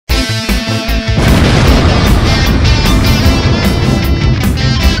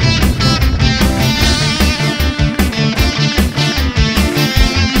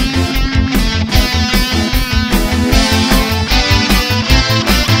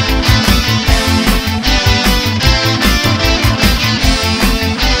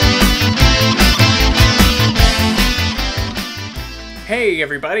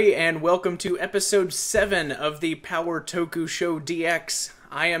everybody, and welcome to episode 7 of the PowerToku Show DX.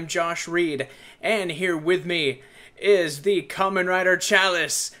 I am Josh Reed, and here with me is the Kamen Rider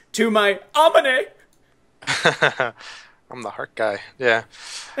Chalice to my Amane. I'm the heart guy, yeah.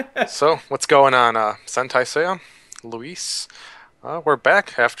 So, what's going on, SentaiSeiya? Luis? We're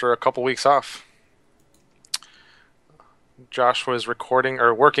back after a couple weeks off. Josh was recording,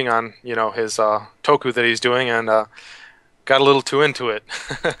 or working on, his Toku that he's doing, and got a little too into it.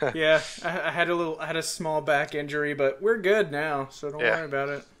 Yeah, I had a small back injury, but we're good now, so don't worry about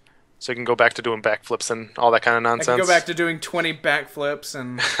it. So you can go back to doing backflips and all that kind of nonsense. I can go back to doing 20 backflips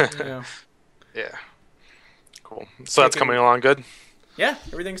and, Yeah. Cool. So that's coming along good? Yeah,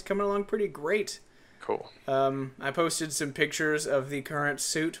 everything's coming along pretty great. Cool. I posted some pictures of the current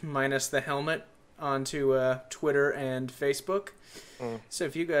suit minus the helmet onto Twitter and Facebook. So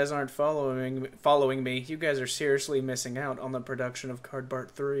if you guys aren't following me, you guys are seriously missing out on the production of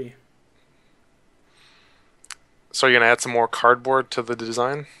Cardboard 3. So you're going to add some more cardboard to the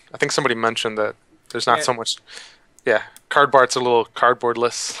design? I think somebody mentioned that there's not so much... Yeah, cardboard's a little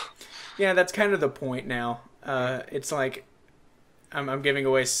cardboardless. Yeah, that's kind of the point now. It's like... I'm giving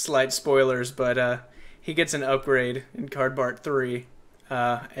away slight spoilers, but he gets an upgrade in Cardboard 3,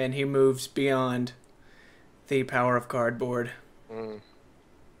 and he moves beyond the power of cardboard.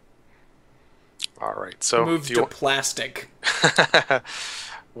 All right, so moves to plastic.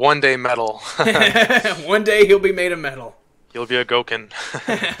 One day metal. One day he'll be made of metal. He'll be a Goken.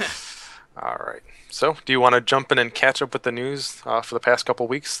 All right. So, do you want to jump in and catch up with the news for the past couple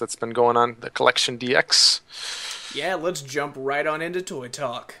weeks that's been going on the CollectionDX? Yeah, let's jump right on into Toy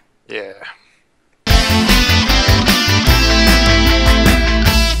Talk. Yeah.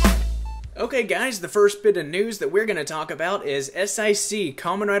 Okay guys, the first bit of news that we're going to talk about is SIC,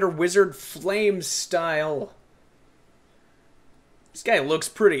 Kamen Rider Wizard Flame Style. This guy looks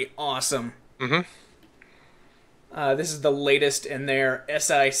pretty awesome. Mm-hmm. This is the latest in their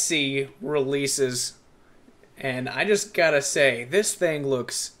SIC releases. And I just gotta say, this thing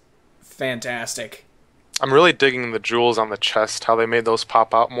looks fantastic. I'm really digging the jewels on the chest, how they made those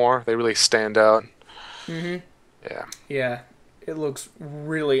pop out more. They really stand out. Mm-hmm. Yeah. Yeah, it looks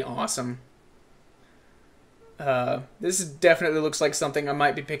really awesome. This definitely looks like something I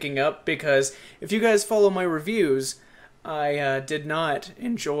might be picking up, because if you guys follow my reviews, I did not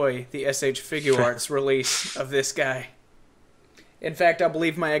enjoy the SH Figuarts release of this guy. In fact, I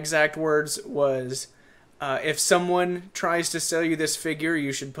believe my exact words was, if someone tries to sell you this figure,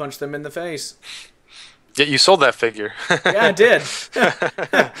 you should punch them in the face. Yeah, you sold that figure. Yeah, I did.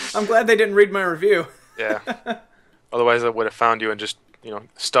 I'm glad they didn't read my review. Yeah. Otherwise, I would have found you and just,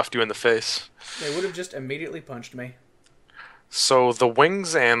 stuffed you in the face. They would have just immediately punched me. So the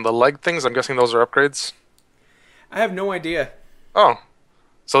wings and the leg things, I'm guessing those are upgrades? I have no idea. Oh.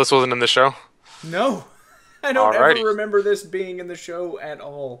 So this wasn't in the show? No. I don't ever remember this being in the show at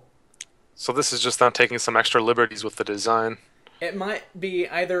all. So this is just them taking some extra liberties with the design. It might be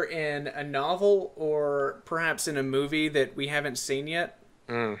either in a novel or perhaps in a movie that we haven't seen yet.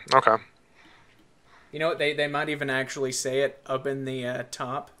 Okay. You know what? They might even actually say it up in the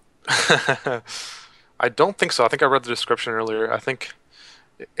top. I don't think so. I think I read the description earlier. I think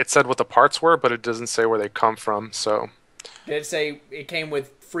it said what the parts were, but it doesn't say where they come from. So did it say it came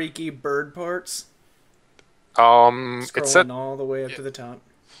with freaky bird parts? It said all the way up to the top.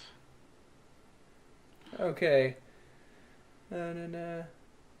 Okay.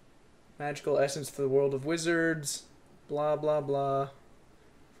 Magical essence for the world of wizards. Blah blah blah.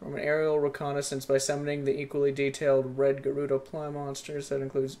 From an aerial reconnaissance by summoning the equally detailed red Garuda ply monsters. That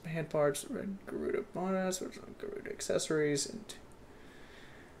includes hand parts, red Garuda bonus, Garuda accessories, and...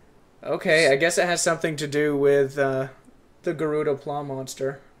 Okay, I guess it has something to do with the Garuda ply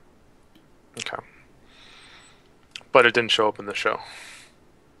monster. Okay. But it didn't show up in the show.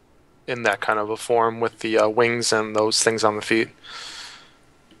 In that kind of a form with the wings and those things on the feet.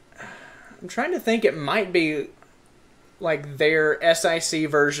 I'm trying to think. It might be like their SIC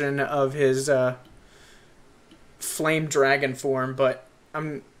version of his flame dragon form, but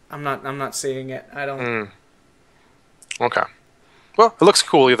I'm not seeing it. I don't. Okay. Well, it looks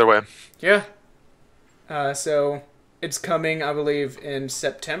cool either way. Yeah. So it's coming, I believe, in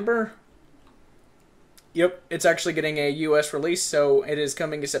September. Yep, it's actually getting a U.S. release, so it is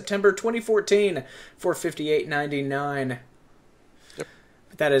coming in September 2014 for $58.99. Yep.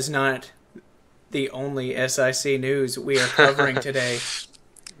 But that is not the only SIC news we are covering today.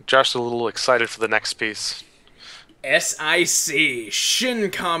 Josh is a little excited for the next piece. SIC, Shin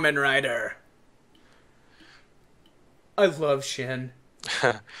Kamen Rider. I love Shin.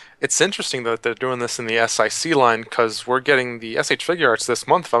 It's interesting that they're doing this in the SIC line because we're getting the SH Figure Arts this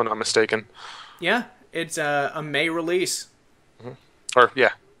month, if I'm not mistaken. Yeah, it's a May release. Or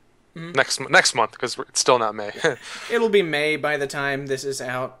yeah, next month because it's still not May. It'll be May by the time this is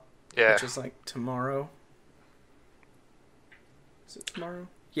out. Yeah. Which is like tomorrow. Is it tomorrow?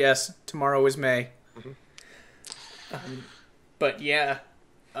 Yes, tomorrow is May. But yeah,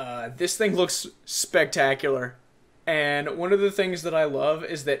 this thing looks spectacular. And one of the things that I love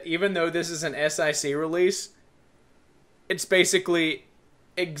is that even though this is an SIC release, it's basically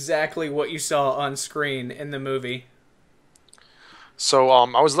exactly what you saw on screen in the movie. So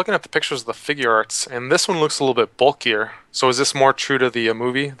I was looking at the pictures of the figure arts, and this one looks a little bit bulkier. So is this more true to the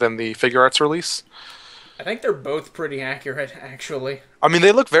movie than the figure arts release? I think they're both pretty accurate, actually. I mean,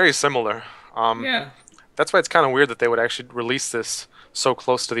 they look very similar. Yeah. That's why it's kind of weird that they would actually release this so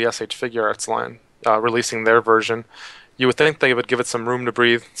close to the SH Figure Arts line, releasing their version. You would think they would give it some room to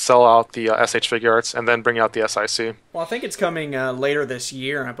breathe, sell out the SH Figure Arts, and then bring out the SIC. Well, I think it's coming later this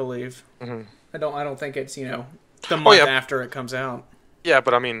year, I believe. I don't think it's, the month after it comes out. Yeah,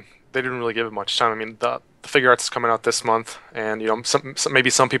 but I mean, they didn't really give it much time. I mean, the figure arts is coming out this month, and maybe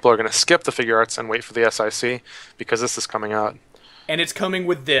some people are going to skip the figure arts and wait for the SIC because this is coming out. And it's coming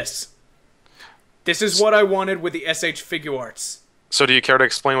with this. This is what I wanted with the SH Figure Arts. So do you care to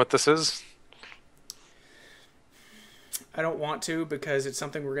explain what this is? I don't want to because it's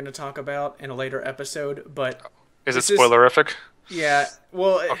something we're going to talk about in a later episode, but... Is it spoilerific? Yeah,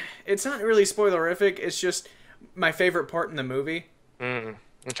 well, it's not really spoilerific. It's just my favorite part in the movie.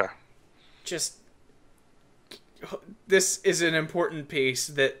 Okay. Just... This is an important piece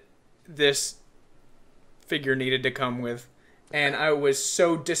that this figure needed to come with. And I was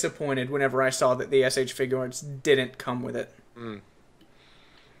so disappointed whenever I saw that the SH Figure Arts didn't come with it.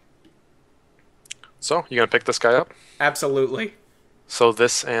 So, you going to pick this guy up? Absolutely. So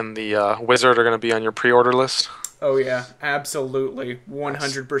this and the Wizard are going to be on your pre-order list? Oh yeah, absolutely.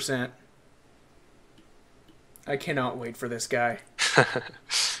 100%. I cannot wait for this guy. Yeah.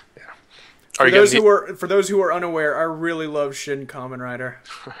 For those who are unaware, I really love Shin Kamen Rider.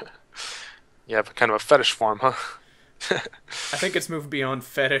 You have kind of a fetish for him, huh? I think it's moved beyond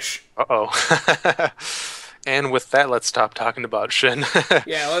fetish. Uh-oh. And with that, let's stop talking about Shin.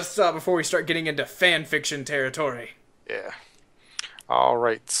 Yeah, let's stop before we start getting into fan fiction territory. Yeah. All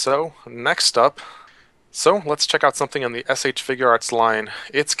right, so next up, let's check out something in the SH Figure Arts line.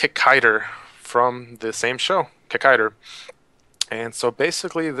 It's KitKaider from the same show, KitKaider. And so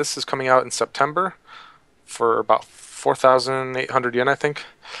basically, this is coming out in September for about 4,800 yen, I think.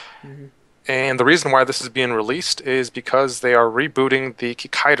 And the reason why this is being released is because they are rebooting the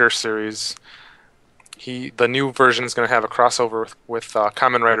KitKaider series. The new version is going to have a crossover with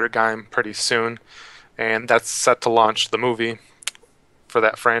Kamen Rider Gaim pretty soon, and that's set to launch the movie for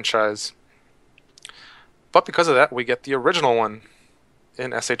that franchise. But because of that, we get the original one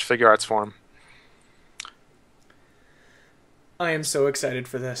in SH Figure Arts form. I am so excited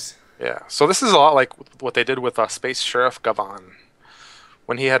for this. Yeah, so this is a lot like what they did with Space Sheriff Gavan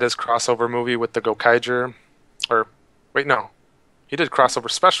when he had his crossover movie with the Gokaiger. Or, wait, no. He did crossover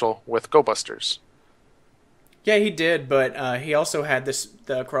special with Gobusters. Yeah, he did, but he also had the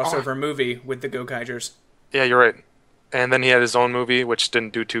crossover movie with the Gokaigers. Yeah, you're right. And then he had his own movie, which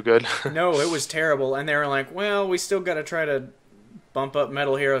didn't do too good. No, it was terrible. And they were like, well, we still got to try to bump up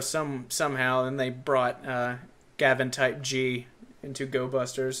Metal Hero somehow. And they brought Gavin Type G into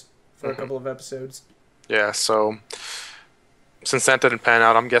Gobusters for a couple of episodes. Yeah, so since that didn't pan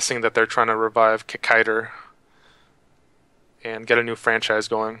out, I'm guessing that they're trying to revive KitKaider and get a new franchise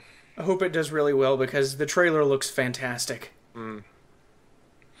going. I hope it does really well because the trailer looks fantastic.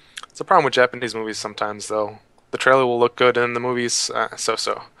 It's a problem with Japanese movies sometimes, though. The trailer will look good and the movie's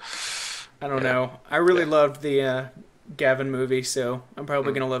so-so. I don't know. I really loved the Gavin movie, so I'm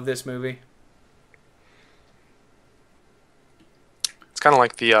probably going to love this movie. It's kind of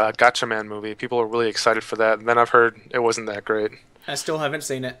like the Gatchaman movie. People are really excited for that. And then I've heard it wasn't that great. I still haven't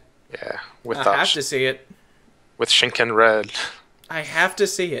seen it. Yeah. I have to see it. With Shinken Red. I have to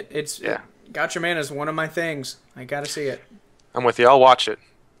see it. Gatchaman is one of my things. I got to see it. I'm with you. I'll watch it.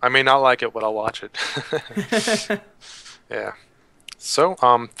 I may not like it, but I'll watch it. Yeah. So,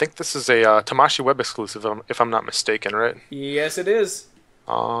 think this is a Tamashii Web exclusive, if I'm not mistaken, right? Yes, it is.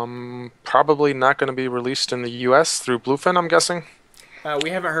 Probably not going to be released in the U.S. through Bluefin, I'm guessing.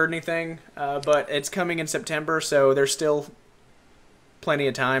 We haven't heard anything, but it's coming in September, so there's still plenty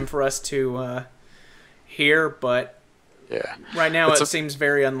of time for us to hear, but yeah, right now it seems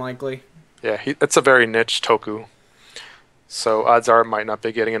very unlikely. Yeah, it's a very niche Toku. So odds are it might not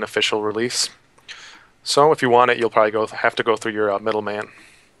be getting an official release. So if you want it, you'll probably have to go through your middleman.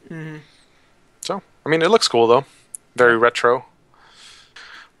 So, I mean, it looks cool though. Very retro.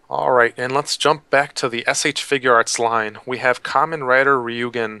 Alright, and let's jump back to the SH Figure Arts line. We have Kamen Rider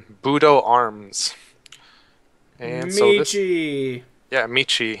Ryugen Budo Arms. And Michi! Yeah,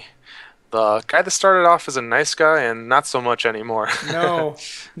 Michi. The guy that started off as a nice guy and not so much anymore. No,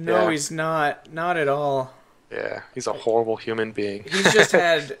 he's not. Not at all. Yeah, he's a horrible human being. He's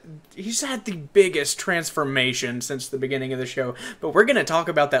had the biggest transformation since the beginning of the show, but we're going to talk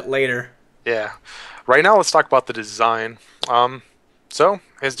about that later. Yeah. Right now, let's talk about the design. So,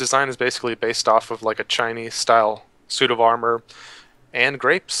 his design is basically based off of like a Chinese-style suit of armor and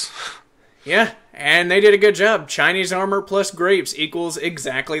grapes. Yeah, and they did a good job. Chinese armor plus grapes equals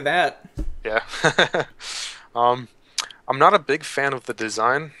exactly that. Yeah. I'm not a big fan of the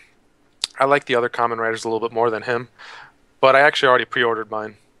design. I like the other Kamen Riders a little bit more than him, but I actually already pre-ordered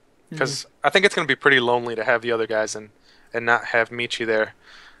mine because I think it's going to be pretty lonely to have the other guys and not have Michi there.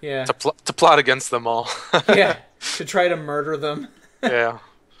 Yeah. To plot against them all. Yeah, to try to murder them. Yeah.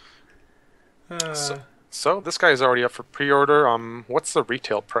 So this guy is already up for pre-order. What's the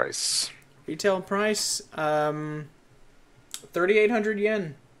retail price? Retail price, 3,800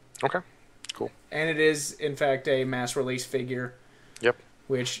 yen. Okay, cool. And it is, in fact, a mass release figure. Yep.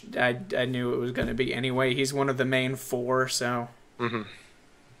 Which I knew it was going to be anyway. He's one of the main 4, so.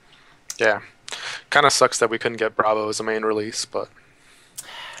 Yeah. Kind of sucks that we couldn't get Bravo as a main release, but.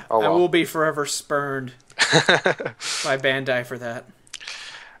 Oh well. I will be forever spurned by Bandai for that.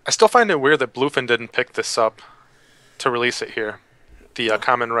 I still find it weird that Bluefin didn't pick this up to release it here. The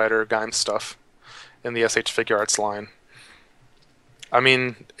Kamen Rider Gaim stuff in the SH Figure Arts line. I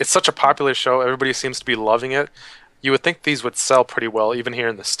mean, it's such a popular show. Everybody seems to be loving it. You would think these would sell pretty well, even here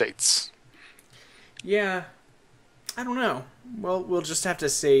in the States. Yeah. I don't know. Well, we'll just have to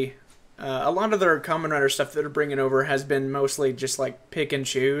see. A lot of their Kamen Rider stuff that they're bringing over has been mostly just like pick and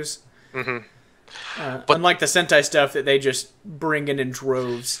choose. But unlike the Sentai stuff that they just bring in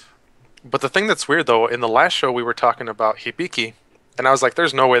droves. But the thing that's weird, though, in the last show we were talking about Hibiki, and I was like,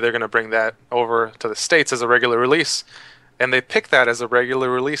 there's no way they're going to bring that over to the States as a regular release. And they picked that as a regular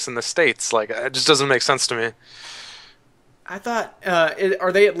release in the States. Like, it just doesn't make sense to me. I thought,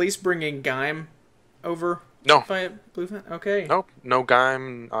 are they at least bringing Gaim over? No. By Bluefin? Okay. Nope. No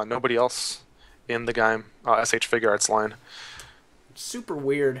Gaim. Nobody else in the Gaim SH Figure Arts line. Super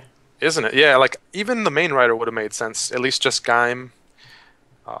weird. Isn't it? Yeah, like, even the main rider would have made sense. At least just Gaim.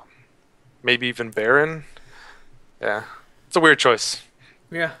 Maybe even Baron. Yeah. It's a weird choice.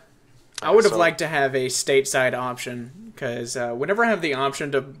 Yeah. I would have liked to have a stateside option, because whenever I have the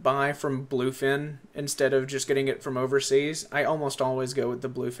option to buy from Bluefin instead of just getting it from overseas, I almost always go with the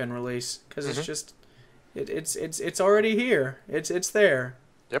Bluefin release, because it's just, it's already here. It's there.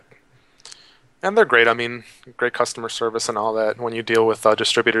 Yep. And they're great. I mean, great customer service and all that when you deal with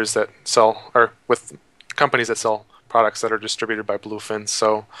distributors that sell, or with companies that sell products that are distributed by Bluefin.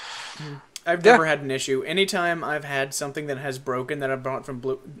 So, I've never had an issue. Anytime I've had something that has broken that I bought from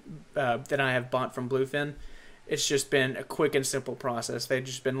Bluefin, it's just been a quick and simple process. They've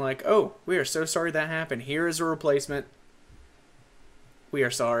just been like, "Oh, we are so sorry that happened. Here is a replacement. We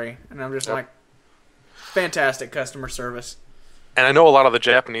are sorry." And I'm just like, fantastic customer service. And I know a lot of the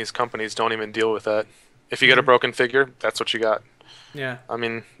Japanese companies don't even deal with that. If you get a broken figure, that's what you got. Yeah. I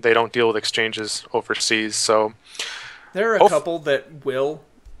mean, they don't deal with exchanges overseas, so... There are a couple that will,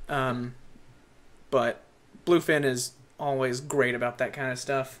 but Bluefin is always great about that kind of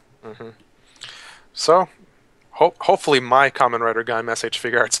stuff. So, hopefully my Kamen Rider Gaim SH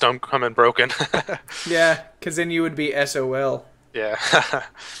Figure Arts don't come in broken. Yeah, because then you would be SOL. Yeah.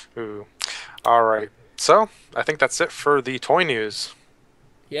 Ooh. Alright. So, I think that's it for the toy news.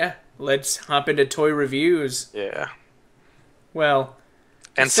 Yeah, let's hop into toy reviews. Yeah. Well,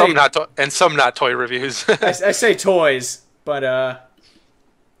 and some not toy reviews. I say toys, but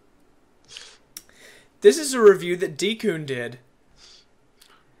this is a review that D-Kun did.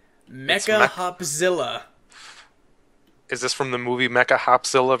 Mecha Hopzilla. Is this from the movie Mecha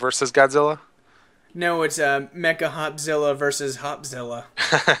Hopzilla versus Godzilla? No, it's Mecha Hopzilla versus Hopzilla.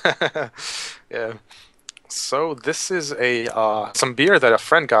 Yeah. So this is some beer that a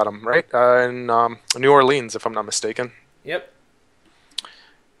friend got him, right? In New Orleans, if I'm not mistaken. Yep.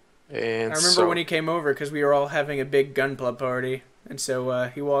 And I remember when he came over because we were all having a big gun club party, and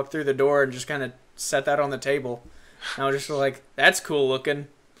so he walked through the door and just kind of set that on the table. And I was just like, "That's cool looking."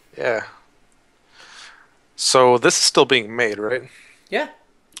 Yeah. So this is still being made, right? Yeah.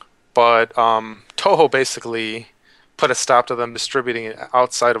 But Toho basically put a stop to them distributing it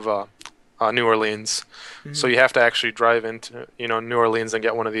outside of New Orleans. So you have to actually drive into New Orleans and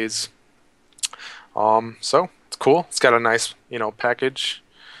get one of these. So it's cool. It's got a nice, package.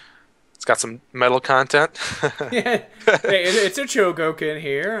 It's got some metal content. Yeah, hey, it's a Chogokin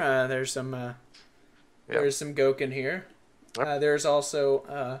here. Yep. There's some Gokin here. Yep. There's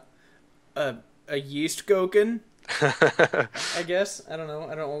also a yeast Gokin. I guess I don't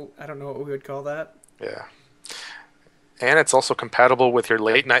know what we would call that. Yeah. And it's also compatible with your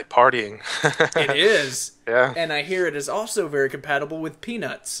late night partying. It is. Yeah. And I hear it is also very compatible with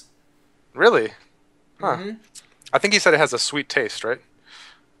peanuts. Really? Huh. Mm-hmm. I think he said it has a sweet taste, right?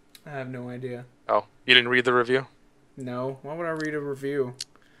 I have no idea. Oh, you didn't read the review? No. Why would I read a review?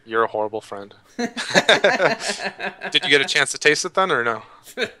 You're a horrible friend. Did you get a chance to taste it then, or no?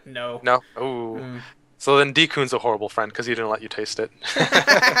 No. No? Ooh. So then Dekun's a horrible friend because he didn't let you taste it.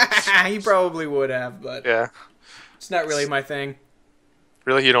 He probably would have, but yeah. It's not really my thing.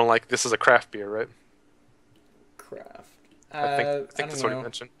 Really? You don't like... This is a craft beer, right? Craft. I think that's what know. you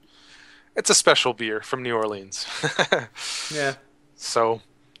mentioned. It's a special beer from New Orleans. Yeah. So,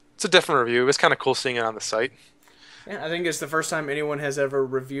 it's a different review. It's kind of cool seeing it on the site. Yeah, I think it's the first time anyone has ever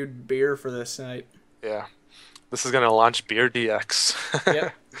reviewed beer for this site. Yeah. This is going to launch Beer DX.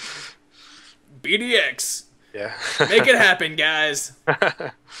 Yep. BDX. Yeah. Make it happen, guys.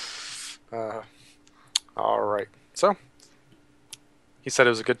 All right. So, he said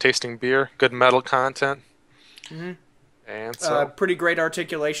it was a good tasting beer, good metal content. Mm-hmm. And so... pretty great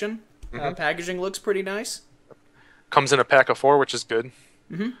articulation. Mm-hmm. Packaging looks pretty nice. Comes in a pack of 4, which is good.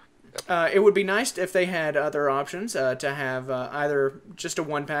 Mm-hmm. Yep. It would be nice if they had other options to have either just a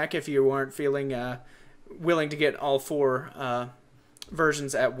 1-pack if you weren't feeling willing to get all 4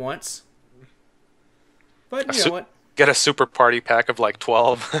 versions at once. But you know what? Get a super party pack of like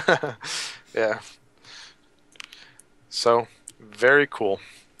 12. Yeah. So, very cool.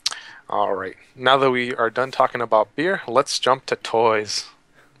 All right. Now that we are done talking about beer, let's jump to toys.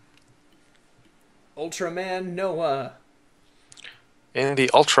 Ultraman Noah. In the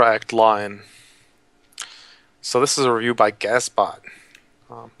Ultra Act line. So this is a review by Gazbot.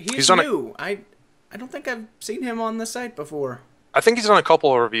 He's new. I don't think I've seen him on the site before. I think he's done a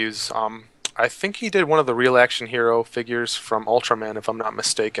couple of reviews. I think he did one of the Real Action Hero figures from Ultraman, if I'm not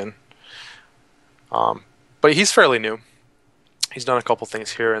mistaken. But he's fairly new. He's done a couple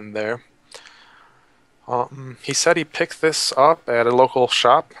things here and there. He said he picked this up at a local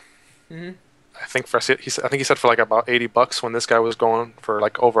shop. Mm-hmm. I think he said for like about $80 when this guy was going for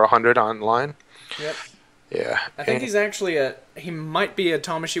like over 100 online. Yep. Yeah. I think he's actually he might be a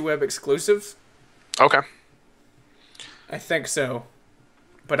Tamashii Web exclusive. Okay. I think so.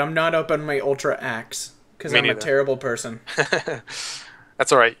 But I'm not up on my Ultra Axe because I'm a terrible person.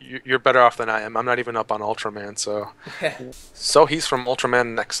 That's all right. You're better off than I am. I'm not even up on Ultraman, so. So he's from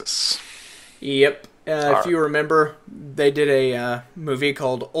Ultraman Nexus. Yep. If you remember, they did a movie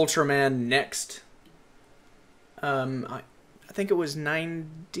called Ultraman Next. I think it was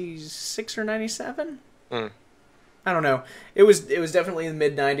 96 or 97. I don't know. It was definitely in the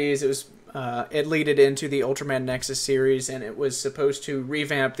mid-90s. It was it leaded into the Ultraman Nexus series, and it was supposed to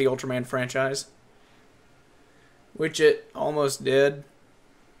revamp the Ultraman franchise, which it almost did.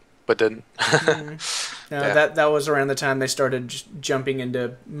 But didn't. Yeah. That was around the time they started jumping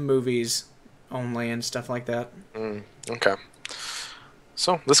into movies only and stuff like that. Okay.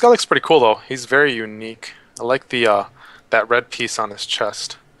 So this guy looks pretty cool though. He's very unique. I like the that red piece on his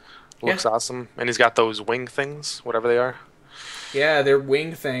chest. Looks awesome. And he's got those wing things, whatever they are. Yeah, they're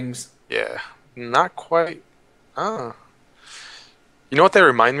wing things. Yeah. Not quite. You know what they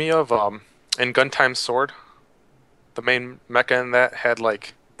remind me of? In Gun-Time Sword, the main mecha in that had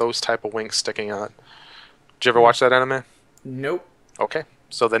like those type of wings sticking out. Did you ever watch that anime? Nope. Okay.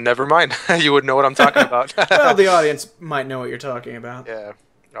 So then never mind. You would know what I'm talking about. Well, the audience might know what you're talking about. Yeah.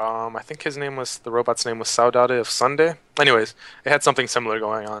 I think the robot's name was Saudade of Sunday. Anyways, it had something similar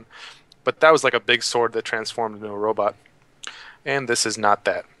going on. But that was like a big sword that transformed into a robot. And this is not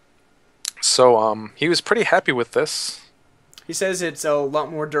that. So he was pretty happy with this. He says it's a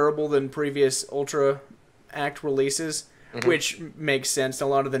lot more durable than previous Ultra Act releases, which makes sense. A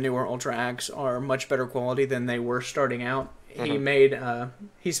lot of the newer Ultra Acts are much better quality than they were starting out.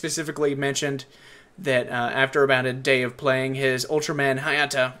 He specifically mentioned that after about a day of playing his Ultraman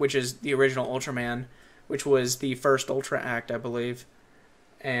Hayata, which is the original Ultraman, which was the first Ultra Act, I believe,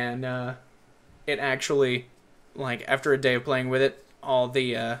 and it actually, like, after a day of playing with it, all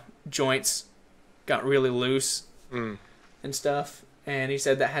the joints got really loose and stuff, and he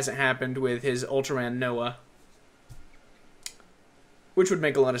said that hasn't happened with his Ultraman Noah, which would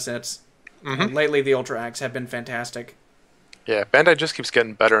make a lot of sense. Lately, the Ultra Acts have been fantastic. Yeah, Bandai just keeps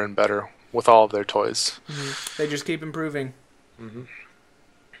getting better and better with all of their toys. They just keep improving.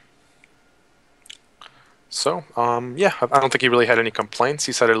 So, yeah, I don't think he really had any complaints.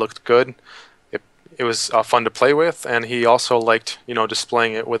 He said it looked good. It, it was fun to play with, and he also liked,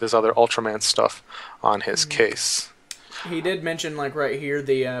 displaying it with his other Ultraman stuff on his case. He did mention, like right here,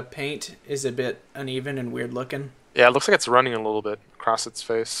 the paint is a bit uneven and weird looking. Yeah, it looks like it's running a little bit across its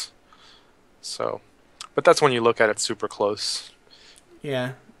face. So, but that's when you look at it super close.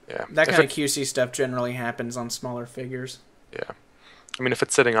 Yeah. Yeah. That kind of QC stuff generally happens on smaller figures. Yeah. I mean, if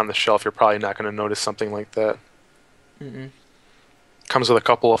it's sitting on the shelf, you're probably not going to notice something like that. Comes with a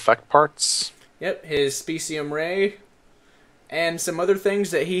couple effect parts. Yep, his Specium Ray, and some other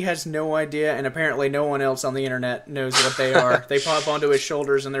things that he has no idea, and apparently no one else on the internet knows what they are. They pop onto his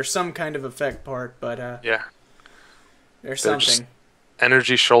shoulders, and there's some kind of effect part, but yeah, there's they're something.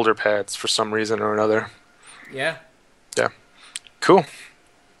 Energy shoulder pads for some reason or another. Yeah. Yeah. Cool.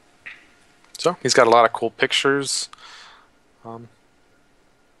 So he's got a lot of cool pictures.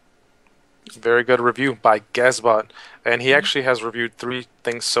 Very good review by Gazbot, and he actually has reviewed 3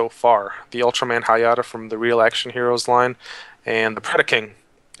 things so far: the Ultraman Hayata from the Real Action Heroes line, and the Predaking,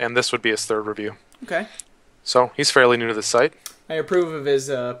 and this would be his 3rd review. Okay. So he's fairly new to the site. I approve of his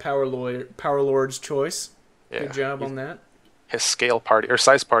Power Lord's choice. Yeah, good job on that. His scale party, or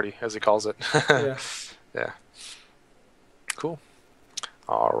size party, as he calls it. Yeah. Yeah. Cool.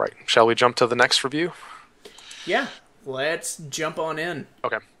 All right. Shall we jump to the next review? Yeah. Let's jump on in.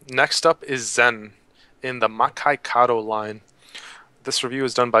 Okay. Next up is Zen in the Makai Kato line. This review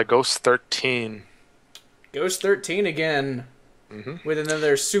is done by Ghost13. Ghost13 again. With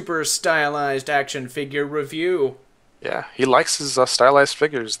another super stylized action figure review. Yeah, he likes his stylized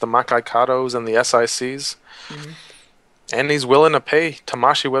figures, the Makai Katos and the SICs. And he's willing to pay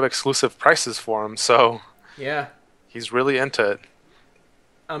Tamashii Web exclusive prices for them, so yeah, he's really into it.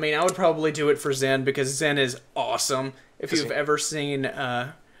 I mean, I would probably do it for Zen because Zen is awesome. If you've ever seen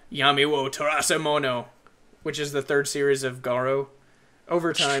Yami wo Tarasamono, which is the 3rd series of Garo,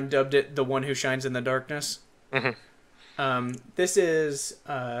 Overtime dubbed it The One Who Shines in the Darkness. This is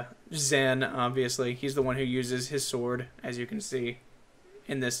Zen, obviously. He's the one who uses his sword, as you can see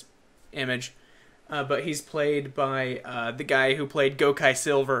in this image. But he's played by the guy who played Gokai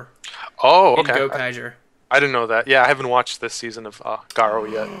Silver in Gokaiger. I didn't know that. Yeah, I haven't watched this season of Garo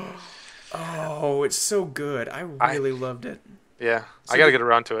yet. Oh, it's so good. I really loved it. Yeah, so I gotta get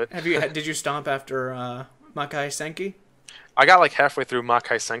around to it. Did you stop after Makai Senki? I got like halfway through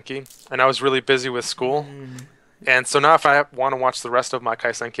Makai Senki, and I was really busy with school. And so now if I want to watch the rest of Makai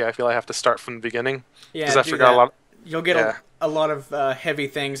Senki, I feel I have to start from the beginning. Yeah, because I forgot a lot. You'll get a lot of heavy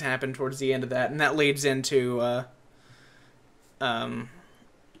things happen towards the end of that, and that leads into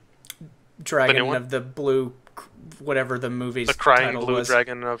Dragon of the Blue, whatever the movie's the Crying title Blue was.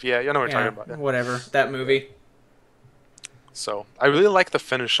 Dragon of you know what you're talking about. Yeah. Whatever that movie. So I really like the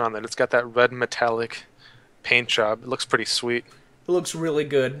finish on that. It's got that red metallic paint job. It looks pretty sweet. It looks really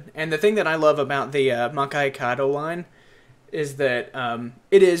good, and the thing that I love about the Makai Kato line is that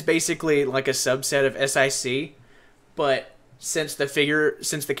it is basically like a subset of SIC, but since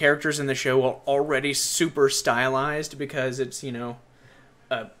the characters in the show are already super stylized because it's,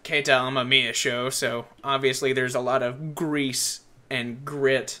 a Keita Amamiya show, so obviously there's a lot of grease and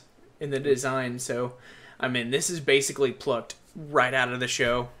grit in the design, so, I mean, this is basically plucked right out of the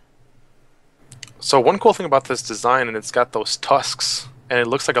show. So one cool thing about this design, and it's got those tusks, and it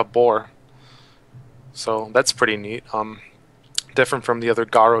looks like a boar. So that's pretty neat. Different from the other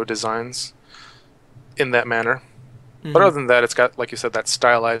Garo designs in that manner. But other than that, it's got, like you said, that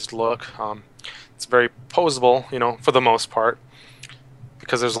stylized look. It's very poseable, for the most part,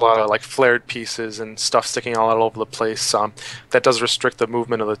 because there's a lot of like flared pieces and stuff sticking all over the place. That does restrict the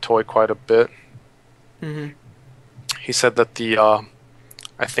movement of the toy quite a bit. He said that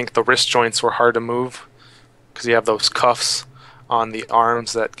I think the wrist joints were hard to move because you have those cuffs on the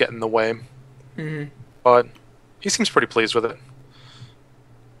arms that get in the way. But he seems pretty pleased with it.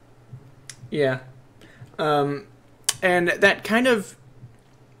 Yeah. And that kind of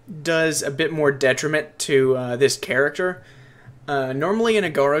does a bit more detriment to this character. Normally in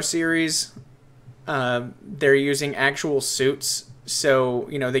a Garo series, they're using actual suits, so,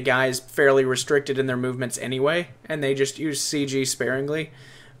 the guy's fairly restricted in their movements anyway, and they just use CG sparingly.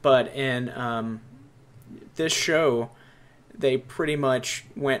 But in this show, they pretty much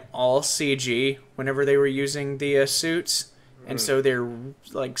went all CG whenever they were using the suits, and so they're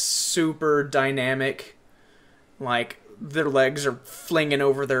like super dynamic. Like their legs are flinging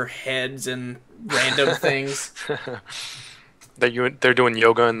over their heads and random things. They're doing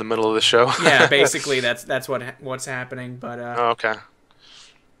yoga in the middle of the show. Yeah, basically that's what's happening. But okay.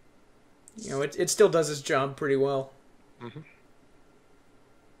 It still does its job pretty well.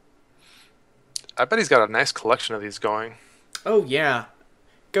 I bet he's got a nice collection of these going. Oh, yeah.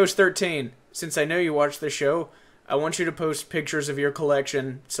 Ghost 13, since I know you watch the show, I want you to post pictures of your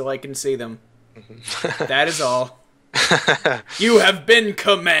collection so I can see them. That is all. You have been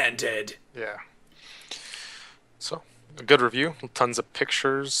commanded. Yeah. So, a good review. Tons of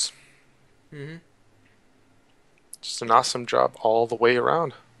pictures. Mm-hmm. Just an awesome job all the way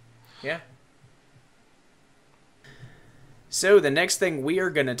around. Yeah. So, the next thing we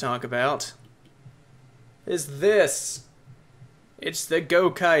are going to talk about is this. It's the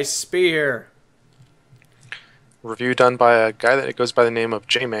Gokai Spear. Review done by a guy that goes by the name of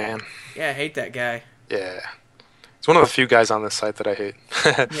Jmann. Yeah, I hate that guy. Yeah. He's one of the few guys on this site that I hate.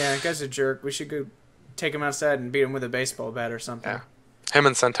 Yeah, that guy's a jerk. We should go take him outside and beat him with a baseball bat or something. Yeah. Him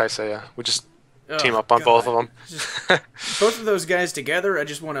and SentaiSeiya. We just team up on both of them. Just, both of those guys together, I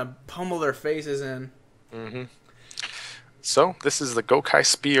just want to pummel their faces in. Mm-hmm. So, this is the Gokai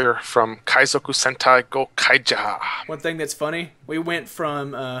Spear from Kaizoku Sentai Gokaija. One thing that's funny, we went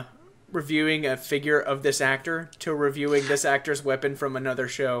from reviewing a figure of this actor to reviewing this actor's weapon from another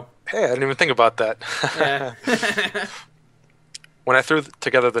show. Hey, I didn't even think about that. Yeah. When I threw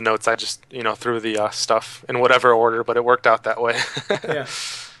together the notes, I just, threw the stuff in whatever order, but it worked out that way. Yeah.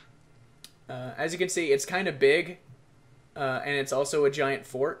 As you can see, it's kind of big, and it's also a giant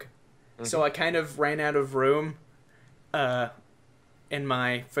fork. Mm-hmm. So I kind of ran out of room in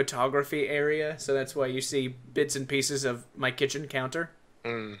my photography area, so that's why you see bits and pieces of my kitchen counter.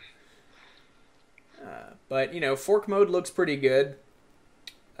 Mm. But, fork mode looks pretty good.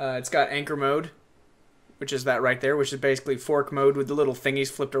 It's got anchor mode, which is that right there, which is basically fork mode with the little thingies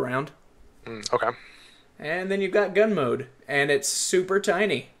flipped around. Okay. And then you've got gun mode, and it's super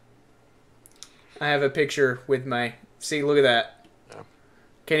tiny. I have a picture with my... See, look at that. Yeah.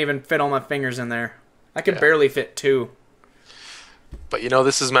 Can't even fit all my fingers in there. I could barely fit 2. But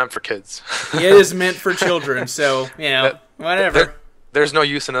this is meant for kids. It is meant for children, so, whatever. There's no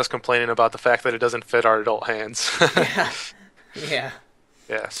use in us complaining about the fact that it doesn't fit our adult hands. Yeah.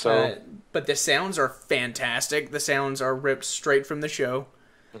 Yeah, so... but the sounds are fantastic. The sounds are ripped straight from the show.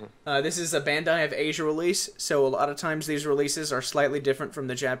 Mm-hmm. This is a Bandai of Asia release, so a lot of times these releases are slightly different from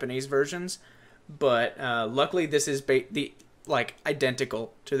the Japanese versions. But luckily this is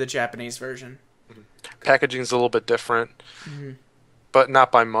identical to the Japanese version. Mm-hmm. Packaging's a little bit different. Mm-hmm. But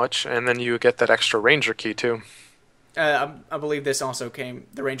not by much, and then you get that extra Ranger key too. I believe the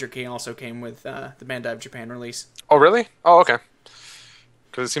Ranger key also came with the Bandai of Japan release. Oh, really? Oh, okay.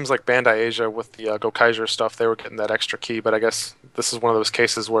 Because it seems like Bandai Asia with the Gokaiger stuff, they were getting that extra key, but I guess this is one of those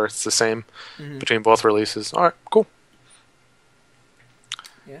cases where it's the same between both releases. All right, cool.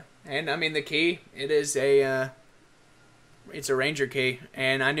 Yeah, and I mean the key, it's a Ranger key,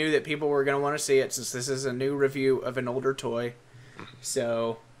 and I knew that people were going to want to see it since this is a new review of an older toy.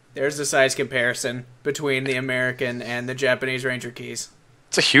 So there's the size comparison between the American and the Japanese Ranger keys.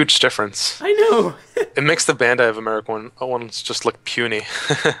 It's a huge difference. I know. It makes the Bandai of America ones just look puny.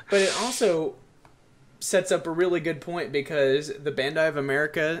 But it also sets up a really good point because the Bandai of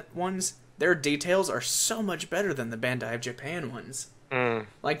America ones, their details are so much better than the Bandai of Japan ones. Mm.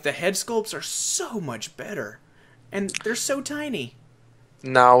 Like the head sculpts are so much better. And they're so tiny.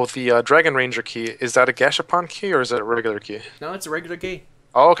 Now, the Dragon Ranger key, is that a Gashapon key or is it a regular key? No, it's a regular key.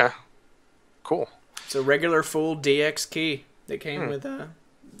 Oh, okay. Cool. It's a regular full DX key that came with the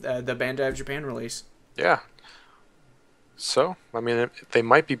Bandai of Japan release. Yeah. So, I mean, they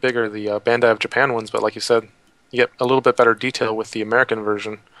might be bigger, the Bandai of Japan ones, but like you said, you get a little bit better detail with the American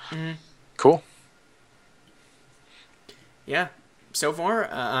version. Mm-hmm. Cool. Yeah. So far,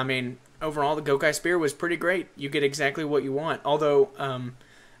 overall, the Gokai Spear was pretty great. You get exactly what you want. Although,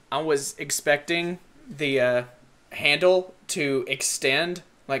 I was expecting the handle to extend,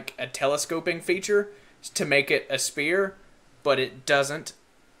 like a telescoping feature, to make it a spear, but it doesn't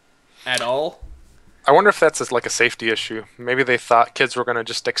at all. I wonder if that's like a safety issue. Maybe they thought kids were going to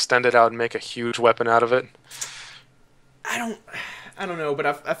just extend it out and make a huge weapon out of it. I don't know,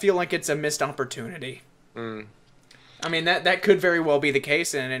 but I feel like it's a missed opportunity. Mm. I mean, that could very well be the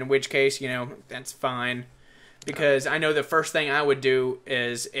case, and in which case, that's fine. Because I know the first thing I would do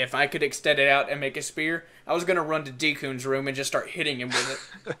is, if I could extend it out and make a spear, I was going to run to Dekun's room and just start hitting him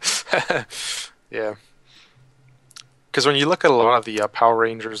with it. Yeah. Because when you look at a lot of the Power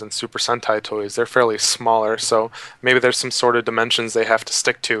Rangers and Super Sentai toys, they're fairly smaller, so maybe there's some sort of dimensions they have to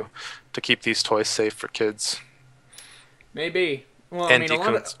stick to keep these toys safe for kids. Maybe. Well, and a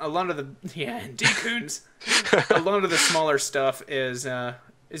lot of the Dekun's. A lot of the smaller stuff is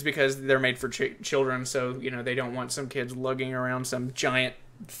because they're made for children, so they don't want some kids lugging around some giant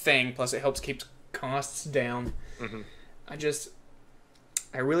thing. Plus, it helps keep costs down. Mm-hmm.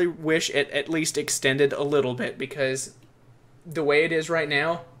 I really wish it at least extended a little bit, because the way it is right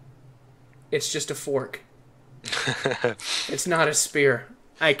now, it's just a fork. It's not a spear.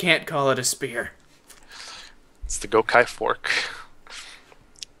 I can't call it a spear. It's the Gokai fork.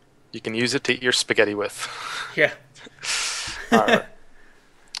 You can use it to eat your spaghetti with. Yeah.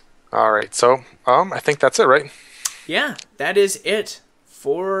 All right. So, I think that's it, right? Yeah, that is it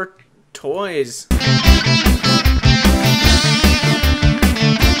for toys.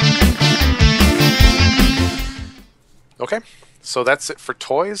 Okay. So that's it for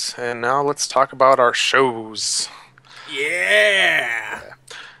toys, and now let's talk about our shows. Yeah.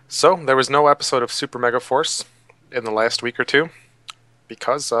 So there was no episode of Super Mega Force in the last week or two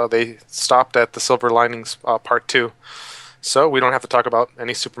because they stopped at the Silver Linings Part 2. So we don't have to talk about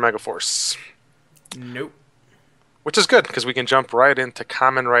any Super Mega Force. Nope. Which is good, because we can jump right into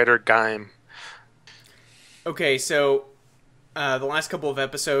Kamen Rider Gaim. Okay, so the last couple of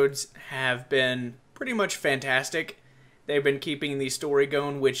episodes have been pretty much fantastic. They've been keeping the story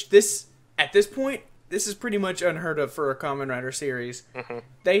going, which at this point, this is pretty much unheard of for a Kamen Rider series. Mm-hmm.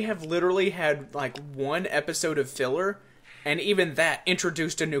 They have literally had like one episode of filler, and even that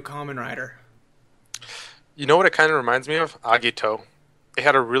introduced a new Kamen Rider. You know what it kind of reminds me of? Agito. It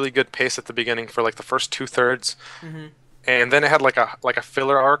had a really good pace at the beginning for like the first 2/3, and then it had like a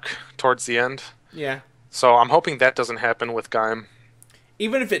filler arc towards the end. Yeah. So I'm hoping that doesn't happen with Gaim.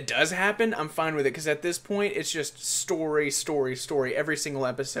 Even if it does happen, I'm fine with it, because at this point, it's just story, story, story, every single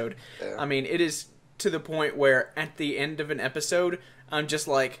episode. Yeah. I mean, it is to the point where at the end of an episode, I'm just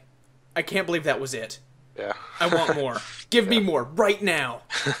like, I can't believe that was it. Yeah. I want more. Give me more right now.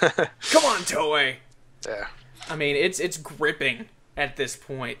 Come on, Toei. Yeah. I mean, it's gripping at this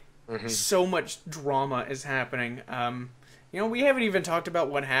point. So much drama is happening. We haven't even talked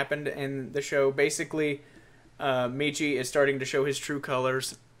about what happened in the show. Basically, Michi is starting to show his true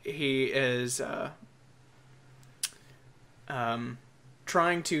colors. He is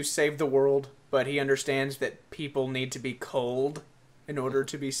trying to save the world, but he understands that people need to be cold in order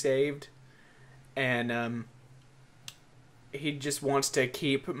to be saved. And he just wants to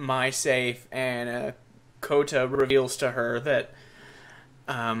keep Mai safe, and Kota reveals to her that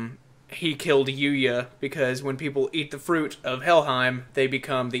he killed Yuya because when people eat the fruit of Helheim, they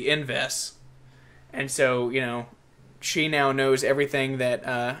become the Inves. And so, she now knows everything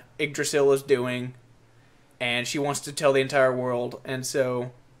that Yggdrasil is doing, and she wants to tell the entire world. And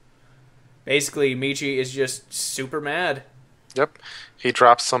so, basically, Michi is just super mad. Yep. He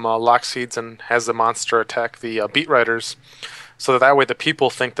drops some lock seeds and has the monster attack the Beat Riders, so that way the people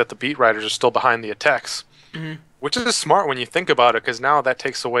think that the Beat Riders are still behind the attacks. Which is smart when you think about it, because now that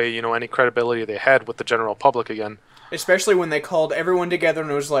takes away, any credibility they had with the general public again. Especially when they called everyone together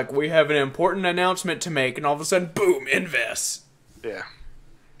and it was like, we have an important announcement to make, and all of a sudden, boom, Inves. Yeah.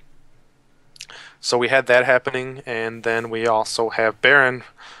 So we had that happening, and then we also have Baron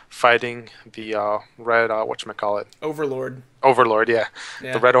fighting the red, whatchamacallit? Overlord. Overlord, yeah.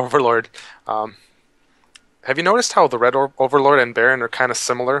 The Red Overlord. Have you noticed how the Red Overlord and Baron are kind of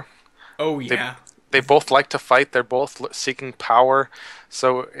similar? Oh, yeah. They both like to fight. They're both seeking power.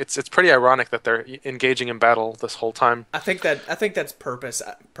 So it's pretty ironic that they're engaging in battle this whole time. I think that's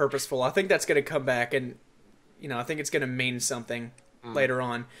purposeful. I think that's going to come back, and I think it's going to mean something later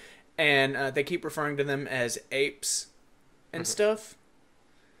on. And they keep referring to them as apes and stuff.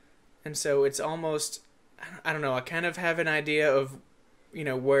 And so it's almost, I don't know, I kind of have an idea of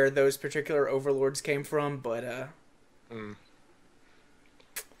where those particular overlords came from, but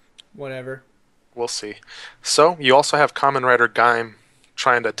whatever. We'll see. So you also have Kamen Rider Gaim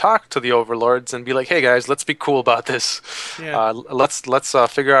trying to talk to the overlords and be like, "Hey guys, let's be cool about this. Yeah. Let's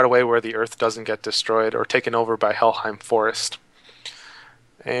figure out a way where the Earth doesn't get destroyed or taken over by Helheim Forest."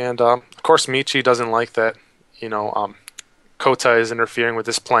 And of course, Michi doesn't like that. Kota is interfering with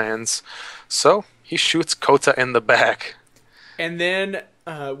his plans, so he shoots Kota in the back. And then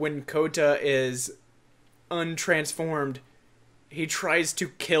when Kota is untransformed, he tries to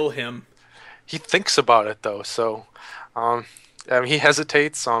kill him. He thinks about it though, so he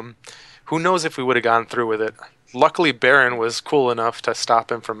hesitates. Who knows if we would have gone through with it? Luckily, Baron was cool enough to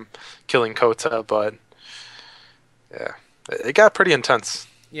stop him from killing Kota, but yeah, it got pretty intense.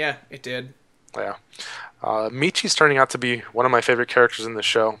 Yeah, it did. Yeah, Michi's turning out to be one of my favorite characters in the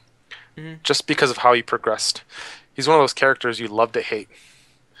show, just because of how he progressed. He's one of those characters you love to hate.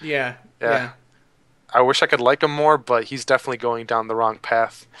 Yeah. I wish I could like him more, but he's definitely going down the wrong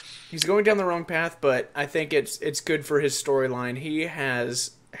path. He's going down the wrong path, but I think it's good for his storyline. He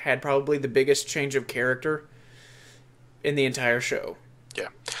has had probably the biggest change of character in the entire show. Yeah.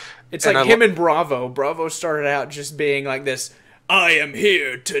 It's like him and Bravo. Bravo started out just being like this I am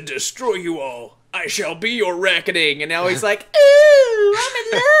here to destroy you all. I shall be your reckoning. And now he's like, ooh,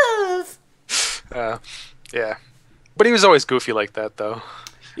 I'm in love. Yeah. But he was always goofy like that, though.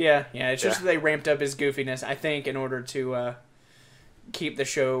 Yeah. It's just that they ramped up his goofiness, I think, in order to keep the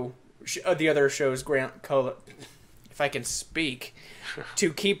show, the other show's color. If I can speak,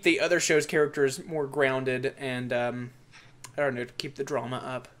 to keep the other show's characters more grounded and I don't know, to keep the drama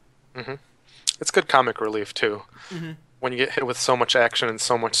up. Mm-hmm. It's good comic relief too. Mm-hmm. When you get hit with so much action and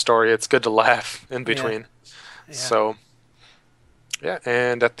so much story, it's good to laugh in between. Yeah. So, yeah.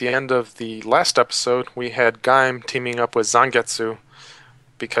 And at the end of the last episode, we had Gaim teaming up with Zangetsu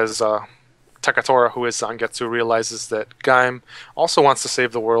because Takatora, who is Zangetsu, realizes that Gaim also wants to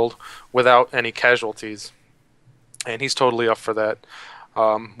save the world without any casualties. And he's totally up for that.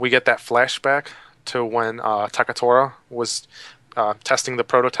 We get that flashback to when Takatora was testing the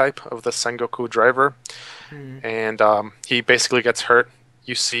prototype of the Sengoku driver. And he basically gets hurt.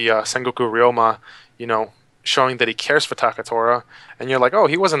 You see Sengoku Ryoma, showing that he cares for Takatora. And you're like, oh,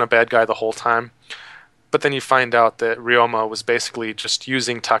 he wasn't a bad guy the whole time. But then you find out that Ryoma was basically just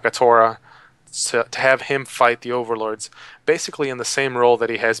using Takatora to have him fight the Overlords, basically in the same role that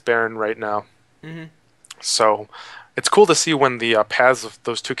he has Baron right now. Mm-hmm. So it's cool to see when the paths of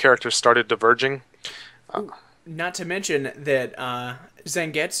those two characters started diverging. Not to mention that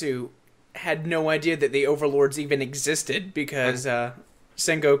Zangetsu had no idea that the Overlords even existed because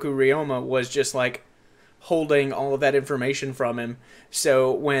Sengoku Ryoma was just like holding all of that information from him.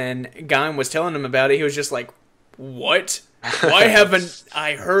 So when Gaim was telling him about it, he was just like, what? Why haven't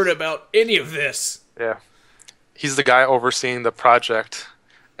I heard about any of this? Yeah. He's the guy overseeing the project,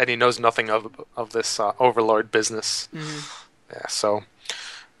 and he knows nothing of this Overlord business. Mm-hmm. Yeah, so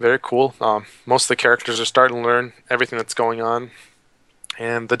very cool. Most of the characters are starting to learn everything that's going on,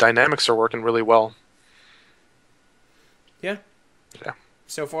 and the dynamics are working really well. Yeah. Yeah.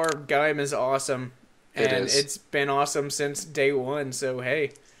 So far, Gaim is awesome. And it's been awesome since day one, so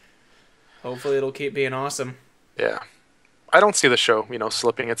hey, hopefully it'll keep being awesome. Yeah. I don't see the show,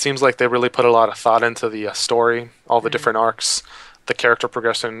 slipping. It seems like they really put a lot of thought into the story, all the different arcs, the character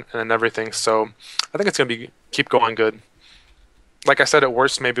progression, and everything. So I think it's going to keep going good. Like I said, at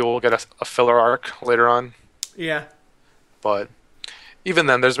worst, maybe we'll get a filler arc later on. Yeah. But even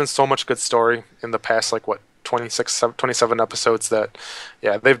then, there's been so much good story in the past, 27 episodes that,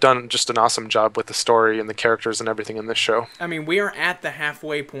 yeah, they've done just an awesome job with the story and the characters and everything in this show. I mean, we are at the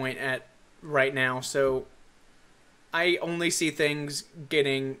halfway point right now, so I only see things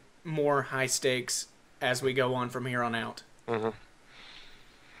getting more high stakes as we go on from here on out. Mm-hmm.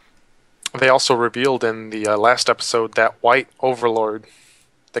 They also revealed in the last episode that white Overlord.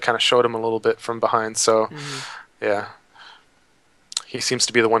 They kind of showed him a little bit from behind, so yeah. He seems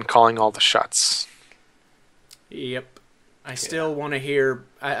to be the one calling all the shots. Yep. I still want to hear...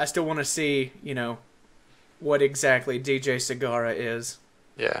 I still want to see, what exactly DJ Sagara is.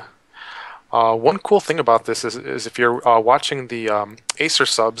 Yeah. One cool thing about this is if you're watching the Acer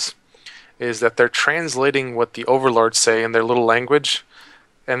subs, is that they're translating what the Overlords say in their little language,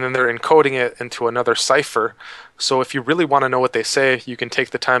 and then they're encoding it into another cipher. So if you really want to know what they say, you can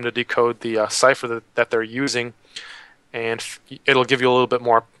take the time to decode the cipher that they're using, and it'll give you a little bit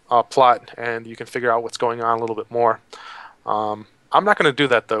more plot, and you can figure out what's going on a little bit more. I'm not going to do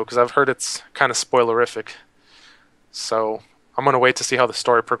that, though, because I've heard it's kind of spoilerific. So I'm going to wait to see how the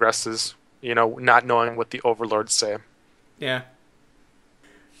story progresses, not knowing what the Overlords say. Yeah.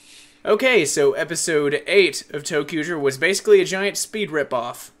 Okay, so episode 8 of ToQger was basically a giant speed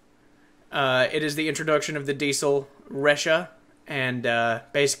ripoff. It is the introduction of the Diesel Ressha, and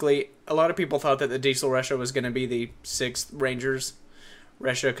basically a lot of people thought that the Diesel Ressha was going to be the 6th Rangers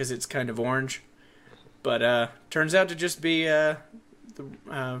Ressha because it's kind of orange. But turns out to just be the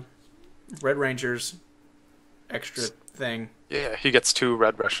Red Ranger's extra thing. Yeah, he gets 2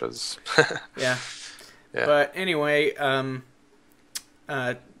 red Reshas. Yeah. But anyway,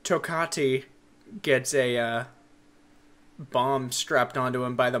 Tokati gets a bomb strapped onto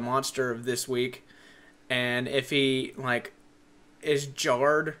him by the monster of this week, and if he is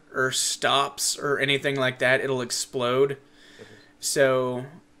jarred or stops or anything like that, it'll explode. So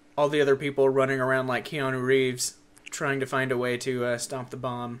all the other people running around like Keanu Reeves trying to find a way to stop the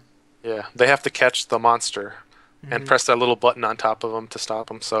bomb. Yeah, they have to catch the monster and press that little button on top of him to stop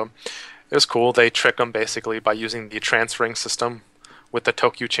him. So it was cool. They trick him basically by using the transferring system with the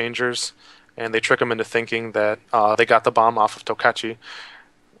Tokyu changers, and they trick him into thinking that they got the bomb off of Tokachi,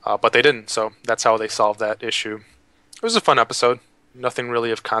 but they didn't. So that's how they solved that issue. It was a fun episode. Nothing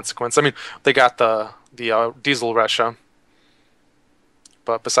really of consequence. I mean, they got the Diesel Ressha,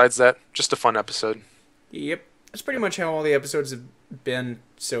 but besides that, just a fun episode. Yep. That's pretty much how all the episodes have been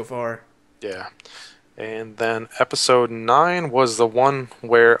so far. Yeah. And then episode 9 was the one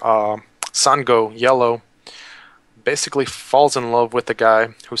where Sango, Yellow, basically falls in love with the guy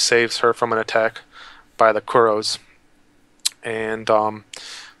who saves her from an attack by the Kuros. And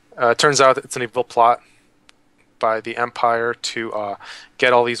it turns out it's an evil plot by the Empire to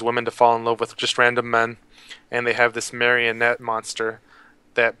get all these women to fall in love with just random men. And they have this marionette monster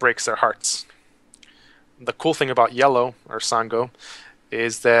that breaks their hearts. The cool thing about Yellow, or Sango,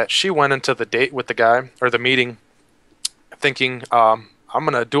 is that she went into the date with the guy, or the meeting, thinking, I'm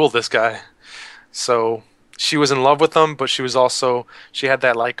going to duel this guy. So she was in love with him, but she had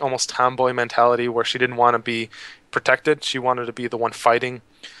that like almost tomboy mentality where she didn't want to be protected. She wanted to be the one fighting.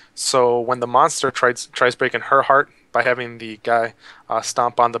 So when the monster tries breaking her heart by having the guy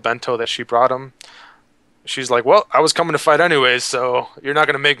stomp on the bento that she brought him, she's like, well, I was coming to fight anyways, so you're not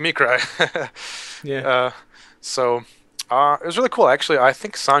going to make me cry. Yeah. It was really cool, actually. I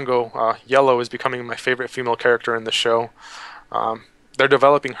think Sango, Yellow, is becoming my favorite female character in the show. They're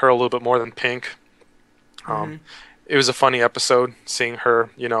developing her a little bit more than Pink. It was a funny episode, seeing her,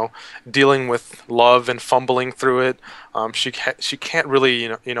 dealing with love and fumbling through it. She can't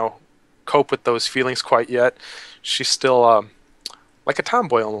really, cope with those feelings quite yet. She's still like a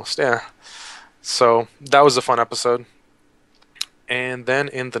tomboy almost, yeah. So that was a fun episode. And then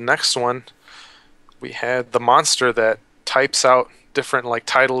in the next one, we had the monster that types out different like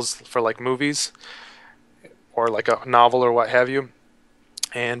titles for like movies or like a novel or what have you.